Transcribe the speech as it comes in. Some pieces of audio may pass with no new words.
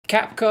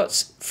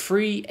CapCut's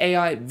free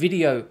AI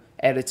video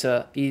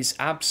editor is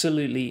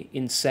absolutely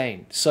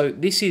insane. So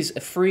this is a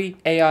free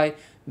AI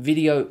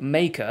video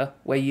maker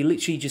where you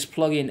literally just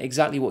plug in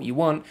exactly what you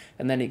want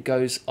and then it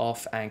goes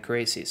off and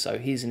creates it. So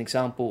here's an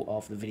example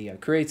of the video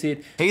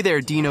created. Hey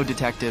there, Dino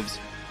detectives.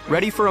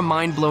 Ready for a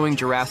mind-blowing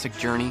Jurassic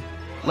journey?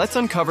 Let's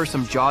uncover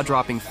some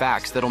jaw-dropping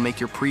facts that'll make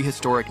your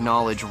prehistoric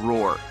knowledge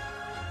roar.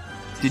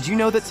 Did you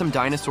know that some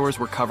dinosaurs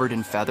were covered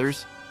in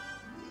feathers?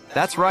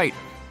 That's right.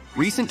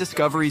 Recent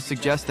discoveries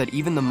suggest that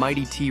even the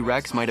mighty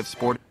T-Rex might have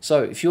sported.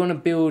 So if you want to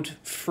build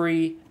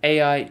free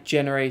AI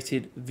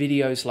generated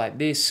videos like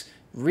this,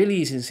 really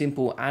easy and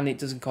simple, and it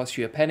doesn't cost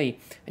you a penny,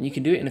 and you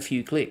can do it in a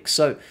few clicks.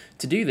 So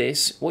to do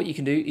this, what you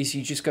can do is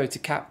you just go to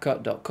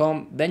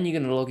CapCut.com, then you're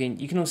going to log in.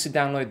 You can also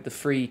download the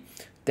free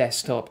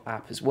desktop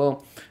app as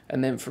well,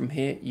 and then from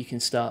here you can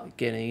start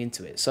getting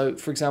into it. So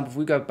for example, if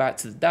we go back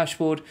to the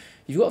dashboard,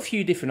 you've got a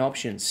few different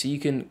options. So you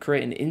can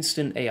create an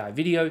instant AI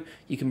video,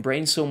 you can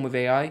brainstorm with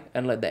AI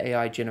and let the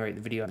AI generate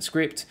the video and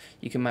script,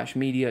 you can match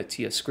media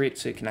to your script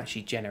so it can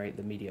actually generate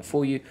the media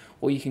for you,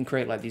 or you can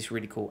create like these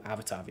really cool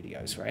avatar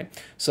videos, right?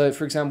 So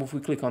for example, if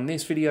we click on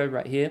this video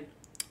right here,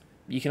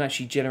 you can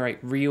actually generate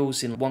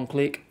reels in one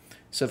click.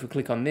 So if we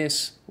click on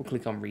this, we'll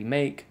click on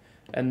remake,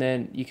 and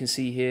then you can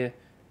see here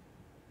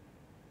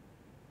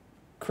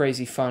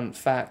crazy fun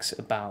facts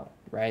about,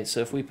 right?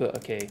 So if we put,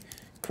 okay,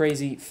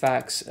 crazy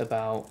facts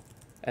about,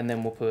 and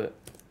then we'll put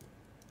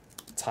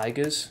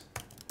tigers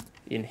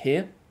in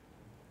here,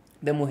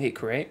 then we'll hit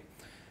create.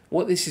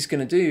 What this is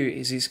going to do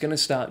is it's going to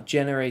start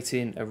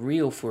generating a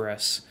reel for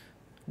us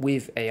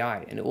with AI,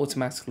 and it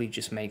automatically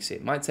just makes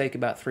it. It might take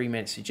about 3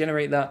 minutes to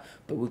generate that,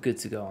 but we're good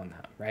to go on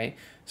that, right?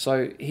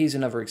 So here's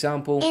another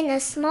example. In a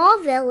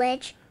small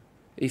village.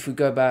 If we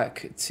go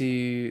back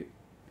to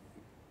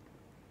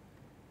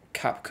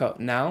CapCut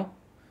now,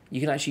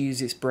 you can actually use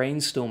this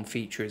brainstorm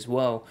feature as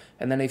well,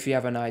 and then if you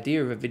have an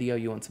idea of a video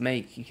you want to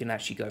make, you can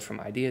actually go from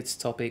idea to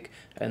topic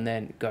and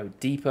then go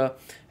deeper.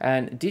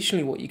 And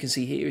additionally, what you can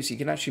see here is you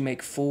can actually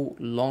make full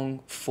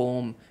long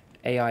form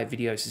AI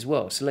videos as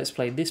well. So let's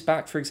play this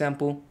back, for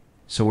example.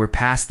 So we're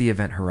past the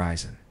event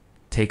horizon.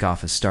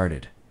 Takeoff has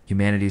started.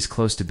 Humanity is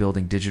close to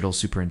building digital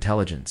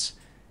superintelligence,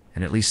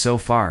 and at least so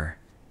far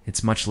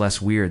it's much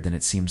less weird than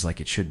it seems like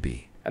it should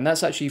be. And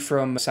that's actually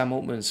from Sam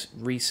Altman's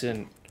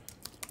recent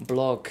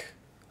blog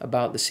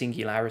about the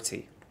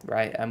singularity,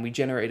 right? And we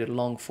generated a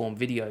long form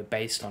video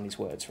based on his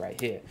words right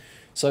here.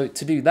 So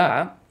to do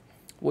that,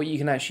 what you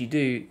can actually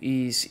do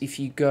is if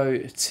you go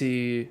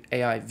to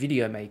AI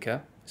video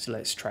maker, so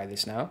let's try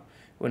this now.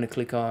 We're going to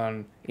click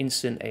on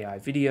instant AI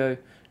video,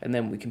 and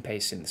then we can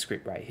paste in the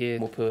script right here.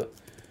 We'll put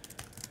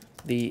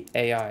the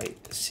AI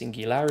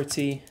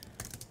singularity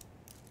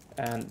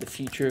and the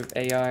future of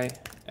AI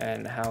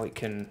and how it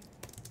can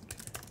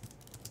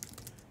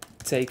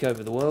take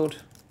over the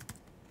world.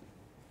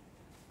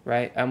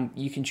 Right, and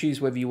you can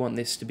choose whether you want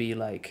this to be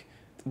like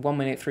 1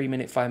 minute, 3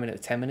 minute, 5 minute,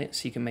 10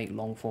 minutes. So you can make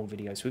long form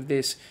videos with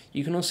this.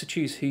 You can also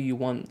choose who you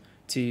want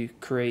to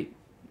create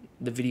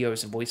the video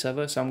as a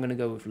voiceover. So I'm going to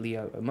go with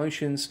Leo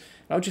Emotions.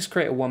 I'll just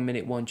create a 1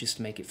 minute one just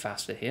to make it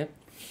faster here,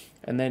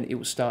 and then it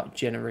will start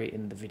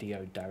generating the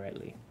video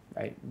directly.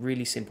 Right,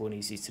 really simple and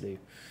easy to do.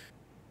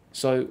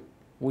 So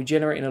we're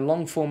generating a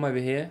long form over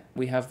here.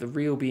 We have the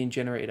reel being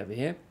generated over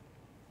here.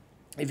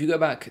 If you go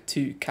back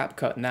to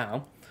CapCut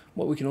now,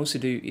 what we can also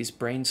do is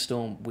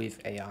brainstorm with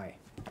AI.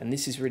 And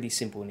this is really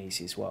simple and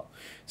easy as well.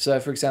 So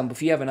for example,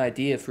 if you have an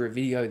idea for a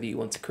video that you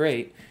want to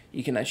create,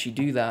 you can actually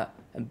do that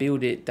and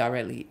build it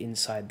directly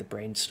inside the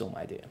brainstorm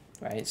idea,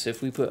 right? So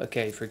if we put,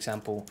 okay, for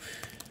example,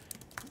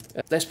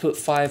 let's put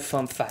 5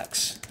 fun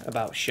facts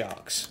about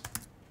sharks,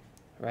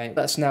 right?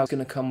 That's now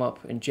going to come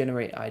up and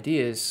generate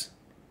ideas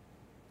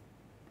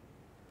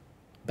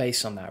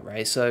based on that,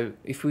 right? So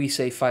if we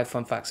say 5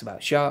 fun facts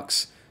about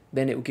sharks,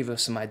 then it will give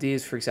us some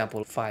ideas, for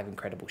example, 5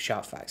 incredible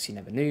shark facts you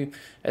never knew.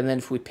 And then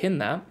if we pin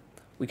that,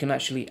 we can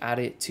actually add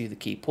it to the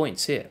key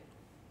points here.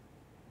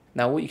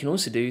 Now what you can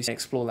also do is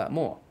explore that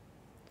more.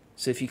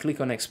 So if you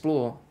click on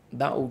explore,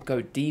 that will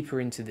go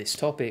deeper into this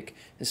topic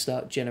and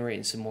start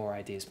generating some more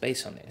ideas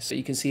based on this. So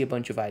you can see a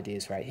bunch of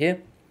ideas right here.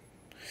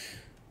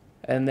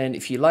 And then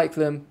if you like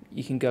them,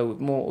 you can go with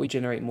more or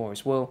generate more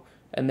as well.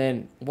 And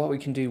then what we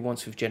can do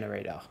once we've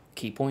generated our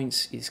key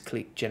points is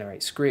click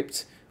generate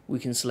script. We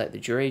can select the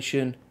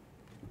duration.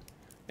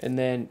 And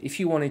then if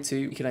you wanted to,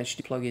 you can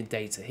actually plug in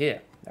data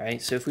here,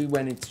 right? So if we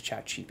went into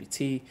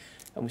ChatGPT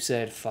and we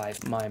said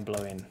 5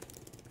 mind-blowing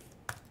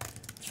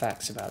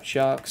facts about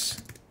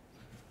sharks,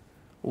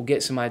 we'll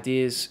get some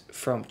ideas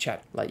from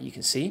chat, like you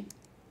can see.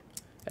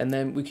 And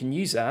then we can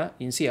use that.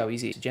 You can see how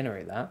easy it is to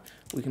generate that.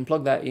 We can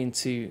plug that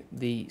into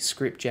the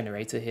script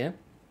generator here.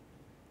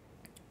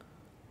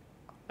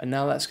 And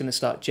now that's going to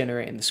start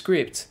generating the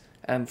script.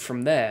 And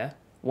from there,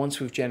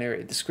 once we've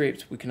generated the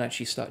script, we can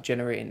actually start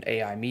generating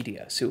AI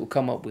media. So it will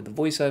come up with the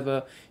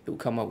voiceover, it will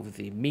come up with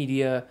the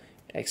media,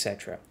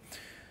 etc.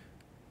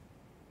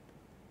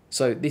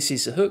 So this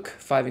is the hook,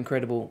 5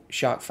 incredible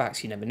shark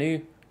facts you never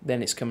knew.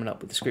 Then it's coming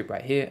up with the script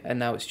right here, and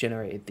now it's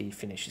generated the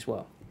finish as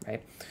well,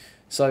 right?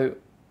 So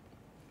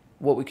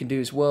what we can do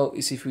as well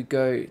is if we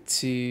go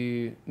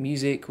to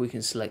music, we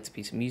can select a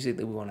piece of music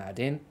that we want to add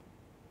in.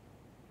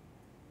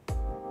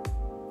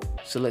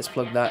 So let's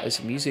plug that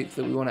as music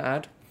that we want to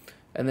add.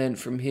 And then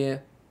from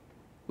here,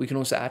 we can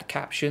also add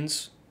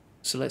captions.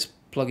 So let's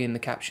plug in the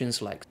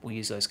captions, like we'll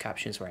use those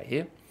captions right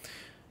here.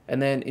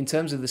 And then in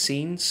terms of the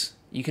scenes,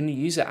 you can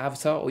use an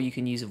avatar or you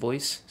can use a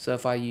voice. So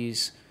if I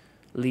use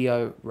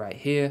Leo right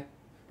here,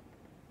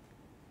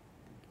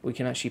 we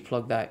can actually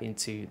plug that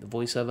into the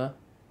voiceover.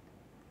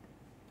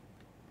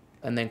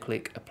 And then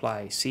click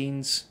apply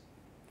scenes.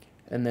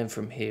 And then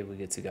from here, we're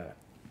good to go.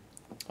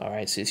 All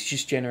right, so it's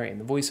just generating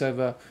the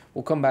voiceover.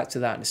 We'll come back to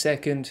that in a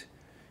second.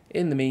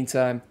 In the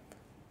meantime,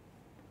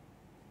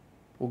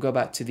 we'll go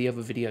back to the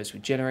other videos we're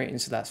generating.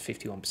 So that's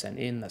 51%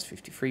 in, that's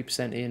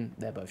 53% in.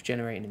 They're both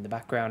generating in the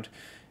background.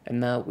 And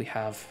now we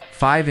have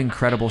 5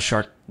 incredible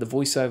shark, the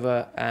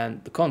voiceover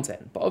and the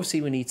content. But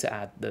obviously we need to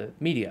add the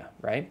media,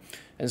 right?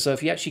 And so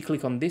if you actually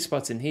click on this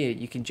button here,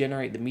 you can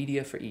generate the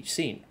media for each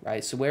scene,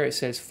 right? So where it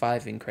says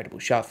 5 incredible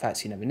shark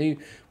facts you never knew,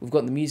 we've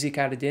got the music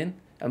added in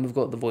and we've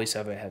got the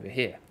voiceover over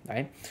here,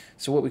 right?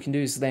 So what we can do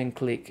is then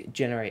click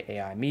generate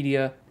AI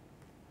media,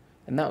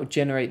 and that will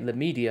generate the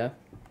media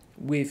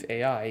with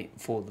AI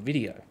for the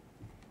video.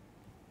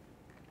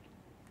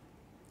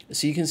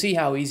 So you can see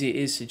how easy it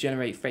is to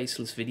generate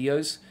faceless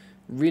videos.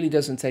 Really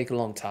doesn't take a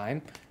long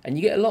time, and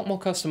you get a lot more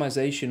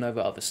customization over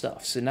other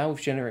stuff. So now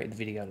we've generated the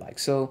video like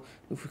so.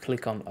 If we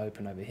click on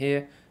open over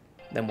here,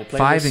 then we'll play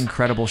 5 this.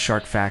 incredible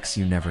shark facts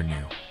you never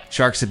knew.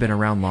 Sharks have been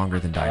around longer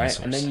than dinosaurs.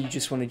 All right, and then you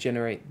just want to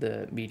generate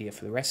the media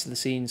for the rest of the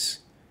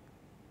scenes.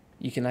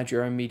 You can add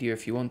your own media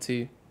if you want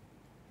to,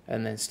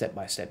 and then step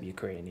by step you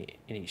create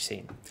in each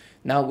scene.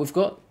 Now we've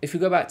got, if we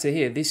go back to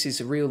here, this is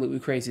a reel that we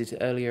created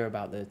earlier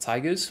about the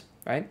tigers,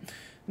 right?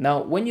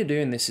 Now, when you're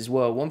doing this as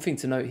well, one thing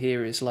to note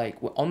here is like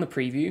on the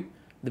preview,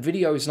 the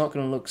video is not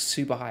going to look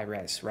super high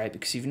res, right?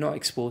 Because you've not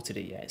exported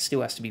it yet. It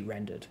still has to be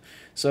rendered.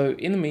 So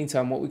in the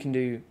meantime, what we can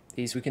do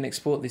is we can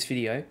export this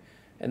video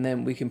and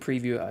then we can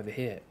preview it over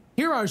here.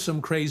 Here are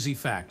some crazy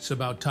facts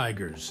about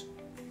tigers.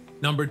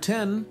 Number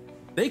 10,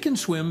 they can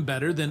swim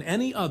better than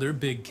any other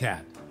big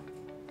cat.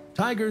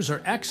 Tigers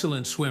are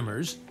excellent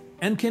swimmers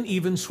and can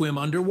even swim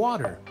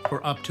underwater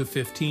for up to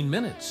 15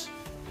 minutes.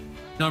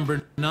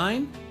 Number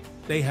 9,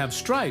 they have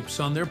stripes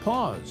on their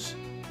paws.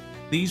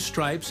 These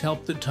stripes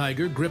help the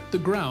tiger grip the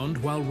ground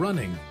while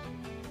running.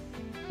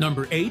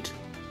 Number 8,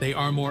 they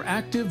are more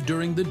active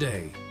during the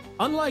day.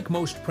 Unlike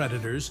most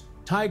predators,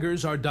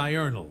 tigers are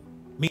diurnal.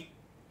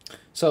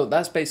 So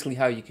that's basically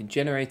how you can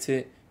generate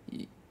it.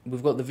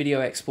 We've got the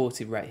video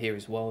exported right here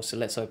as well, so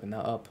let's open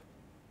that up.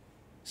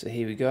 So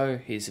here we go,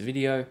 here's the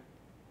video.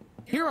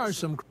 Here are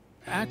some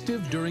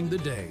active during the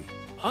day.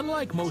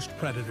 Unlike most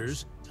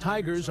predators,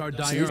 tigers are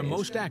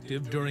most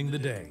active during the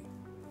day.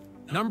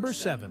 Number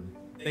 7,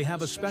 they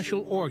have a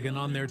special organ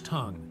on their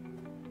tongue.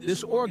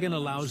 This organ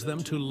allows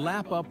them to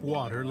lap up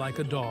water like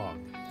a dog.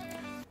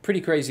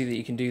 Pretty crazy that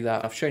you can do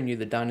that. I've shown you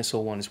the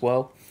dinosaur one as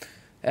well.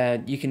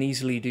 And you can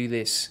easily do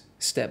this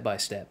step by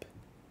step.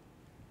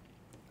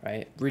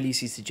 Right? Really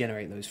easy to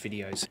generate those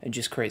videos and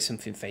just create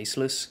something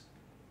faceless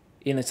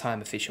in a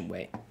time efficient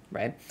way,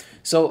 right?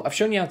 So I've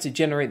shown you how to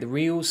generate the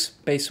reels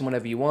based on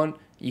whatever you want.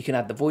 You can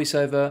add the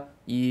voiceover,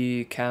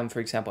 you can, for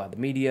example, add the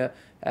media,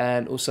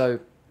 and also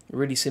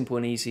really simple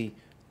and easy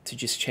to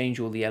just change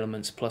all the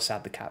elements plus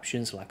add the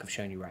captions like I've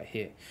shown you right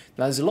here.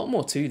 Now there's a lot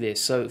more to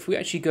this. So if we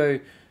actually go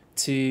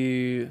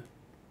to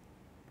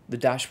the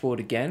dashboard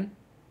again,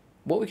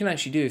 what we can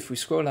actually do if we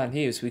scroll down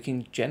here is we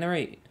can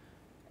generate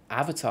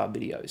avatar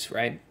videos,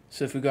 right?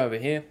 So if we go over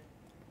here,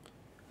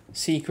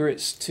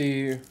 secrets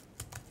to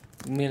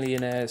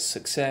millionaires'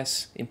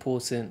 success,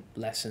 important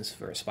lessons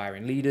for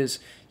aspiring leaders.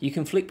 You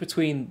can flick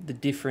between the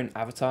different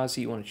avatars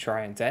that you want to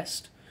try and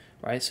test,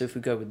 right? So if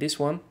we go with this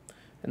one,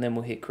 and then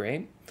we'll hit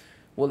create,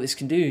 what this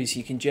can do is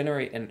you can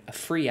generate a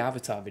free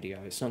avatar video.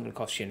 It's not going to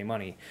cost you any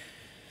money.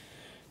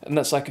 And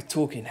that's like a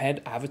talking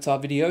head avatar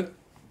video.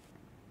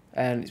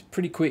 And it's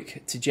pretty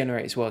quick to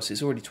generate as well. So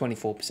it's already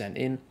 24%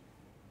 in.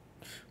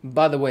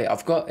 By the way,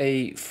 I've got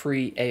a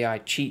free AI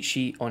cheat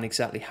sheet on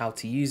exactly how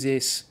to use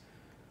this.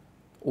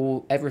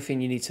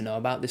 Everything you need to know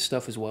about this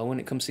stuff as well when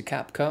it comes to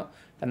CapCut,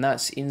 and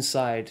that's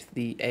inside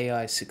the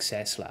AI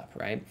Success Lab,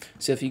 right?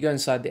 So if you go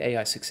inside the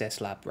AI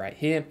Success Lab right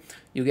here,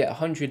 you'll get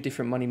 100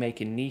 different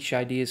money-making niche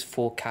ideas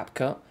for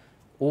CapCut,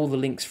 all the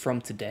links from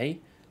today,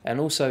 and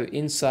also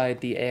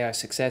inside the AI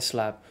Success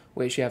Lab,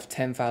 we actually have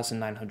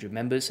 10,900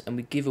 members, and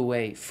we give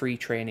away free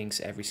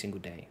trainings every single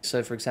day.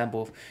 So for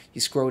example, if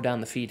you scroll down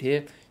the feed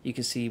here, you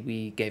can see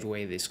we gave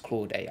away this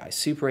Claude AI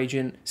Super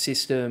Agent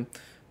system,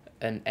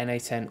 an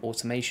NA10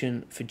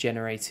 automation for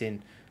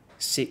generating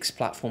 6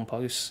 platform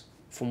posts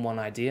from one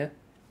idea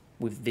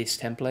with this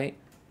template,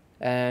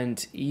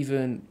 and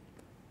even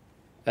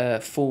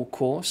a full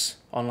course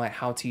on like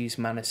how to use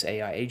Manus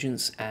AI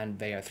agents and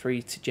Veo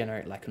 3 to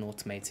generate like an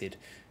automated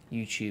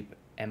YouTube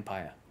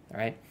empire. All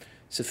right,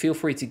 so feel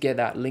free to get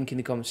that link in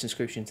the comments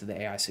description to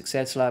the AI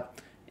Success Lab.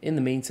 In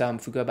the meantime,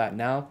 if we go back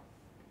now,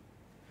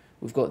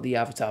 We've got the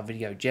avatar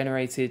video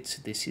generated.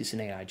 So this is an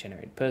AI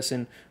generated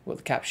person. We've got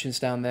the captions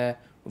down there.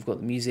 We've got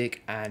the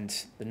music and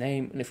the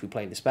name. And if we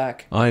play this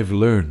back. I've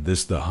learned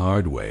this the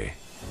hard way.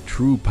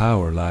 True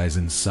power lies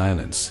in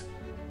silence.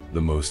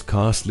 The most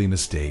costly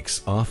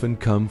mistakes often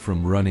come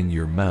from running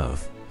your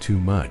mouth too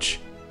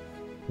much.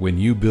 When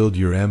you build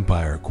your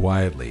empire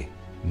quietly,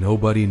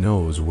 nobody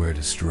knows where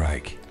to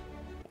strike.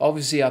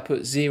 Obviously, I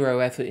put zero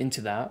effort into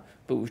that,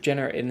 but we've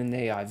generated an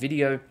AI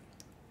video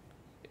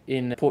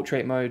in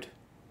portrait mode,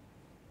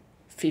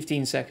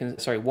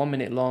 1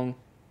 minute long,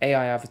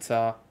 AI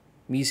avatar,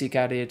 music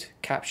added,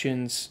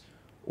 captions,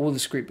 all the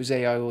script was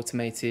AI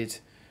automated,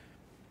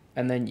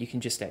 and then you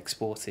can just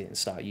export it and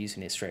start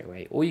using it straight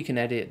away. Or you can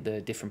edit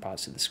the different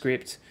parts of the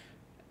script,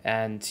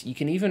 and you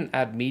can even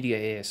add media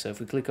here. So if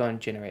we click on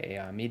generate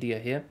AI media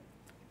here,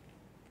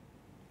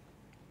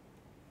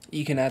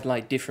 you can add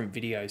like different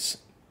videos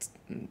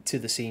to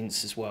the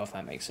scenes as well, if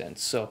that makes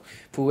sense. So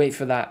if we wait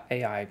for that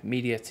AI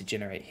media to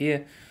generate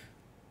here,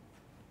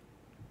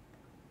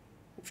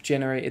 we've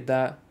generated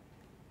that,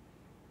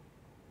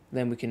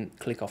 then we can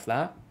click off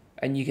that,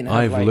 and you can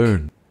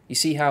have you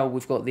see how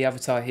we've got the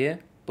avatar here,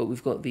 but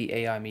we've got the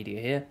AI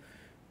media here.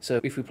 So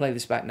if we play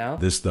this back now.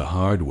 This the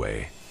hard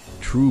way.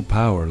 True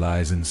power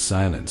lies in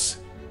silence.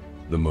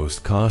 The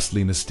most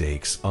costly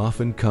mistakes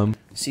often come.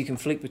 So you can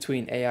flick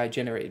between AI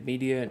generated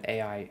media and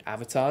AI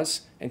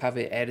avatars and have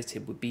it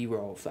edited with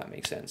B-roll, if that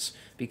makes sense,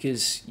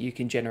 because you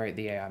can generate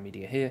the AI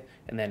media here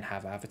and then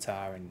have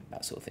avatar and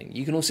that sort of thing.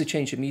 You can also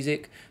change the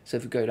music. So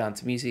if we go down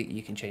to music,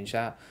 you can change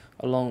that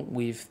along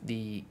with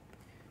the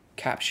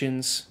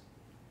captions.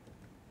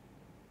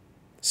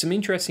 Some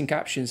interesting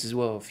captions as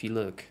well if you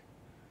look.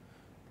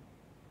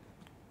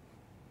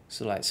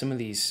 So like some of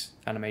these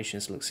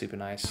animations look super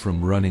nice.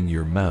 From running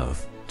your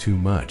mouth too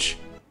much.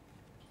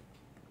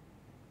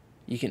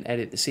 You can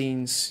edit the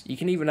scenes. You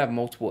can even have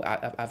multiple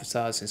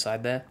avatars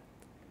inside there.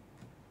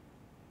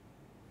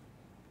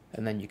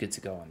 And then you're good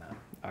to go on that.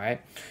 All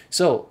right.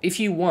 So if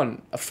you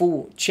want a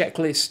full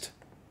checklist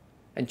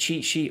and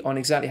cheat sheet on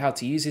exactly how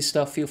to use this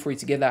stuff, feel free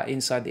to get that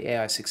inside the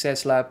AI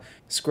Success Lab.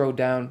 Scroll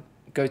down,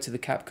 go to the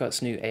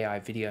CapCut's new AI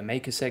video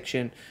maker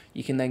section.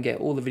 You can then get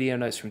all the video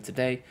notes from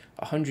today,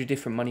 100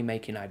 different money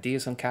making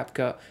ideas on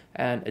CapCut.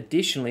 And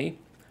additionally,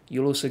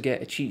 you'll also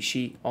get a cheat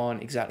sheet on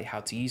exactly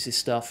how to use this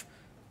stuff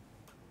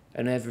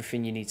and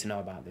everything you need to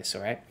know about this,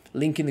 all right?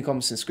 Link in the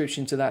comments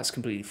description to that. It's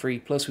completely free.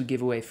 Plus, we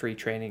give away free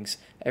trainings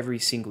every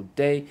single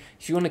day.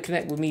 If you want to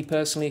connect with me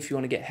personally, if you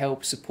want to get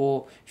help,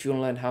 support, if you want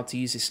to learn how to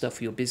use this stuff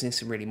for your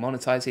business and really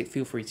monetize it,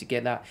 feel free to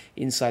get that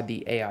inside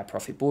the AI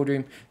Profit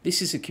Boardroom.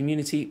 This is a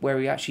community where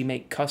we actually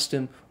make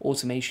custom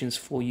automations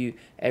for you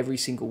every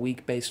single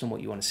week based on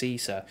what you want to see.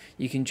 So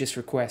you can just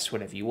request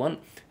whatever you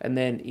want. And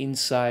then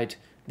inside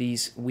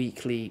these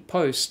weekly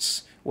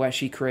posts, we'll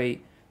actually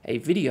create a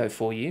video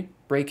for you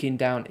breaking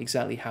down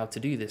exactly how to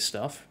do this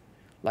stuff,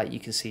 like you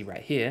can see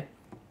right here.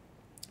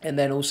 And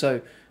then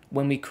also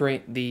when we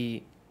create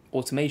the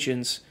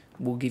automations,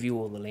 we'll give you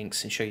all the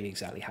links and show you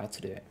exactly how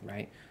to do it,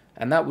 right?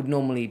 And that would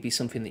normally be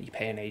something that you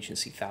pay an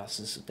agency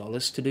thousands of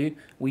dollars to do.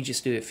 We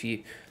just do it for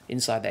you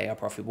inside the AI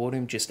Profit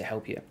Boardroom just to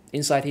help you.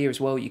 Inside here as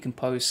well, you can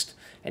post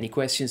any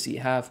questions that you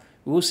have.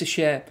 We also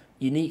share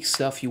unique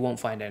stuff you won't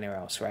find anywhere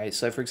else, right?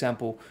 So for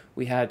example,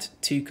 we had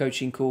 2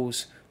 coaching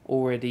calls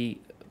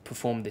already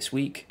performed this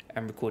week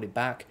and recorded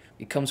back.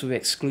 It comes with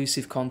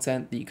exclusive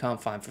content that you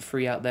can't find for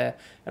free out there.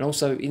 And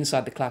also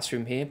inside the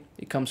classroom here,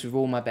 it comes with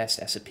all my best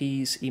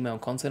SOPs, email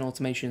and content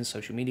automations,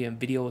 social media and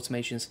video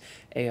automations,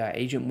 AI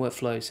agent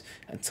workflows,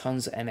 and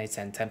tons of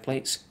NA10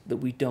 templates that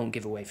we don't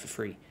give away for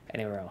free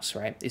anywhere else,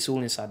 right? It's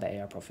all inside the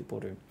AI Profit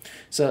Boardroom.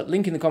 So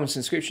link in the comments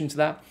and description to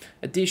that.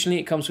 Additionally,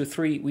 it comes with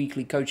 3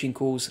 weekly coaching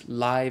calls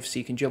live, so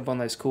you can jump on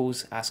those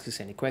calls, ask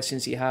us any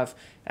questions you have,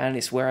 and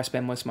it's where I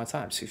spend most of my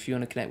time. So if you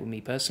want to connect with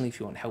me personally,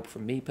 if you want help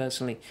from me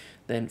personally,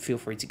 then feel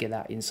free to get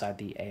that inside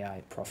the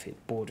AI Profit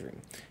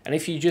Boardroom. And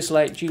if you just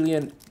like,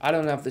 Julian, I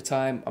don't have the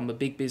time, I'm a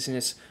big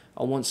business,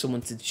 I want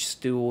someone to just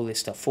do all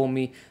this stuff for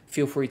me,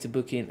 feel free to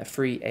book in a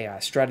free AI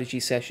strategy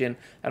session.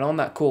 And on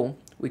that call,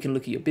 we can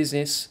look at your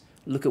business,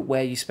 look at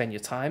where you spend your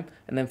time,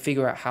 and then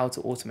figure out how to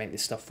automate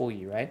this stuff for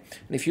you, right?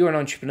 And if you're an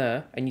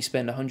entrepreneur and you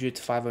spend $100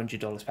 to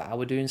 $500 per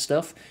hour doing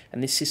stuff,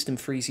 and this system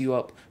frees you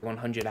up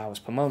 100 hours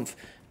per month,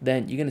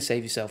 then you're going to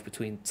save yourself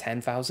between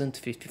 $10,000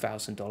 to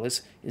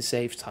 $50,000 in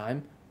saved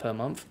time per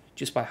month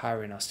just by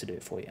hiring us to do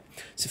it for you.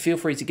 So feel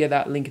free to get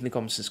that link in the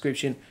comments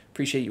description.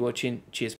 Appreciate you watching. Cheers.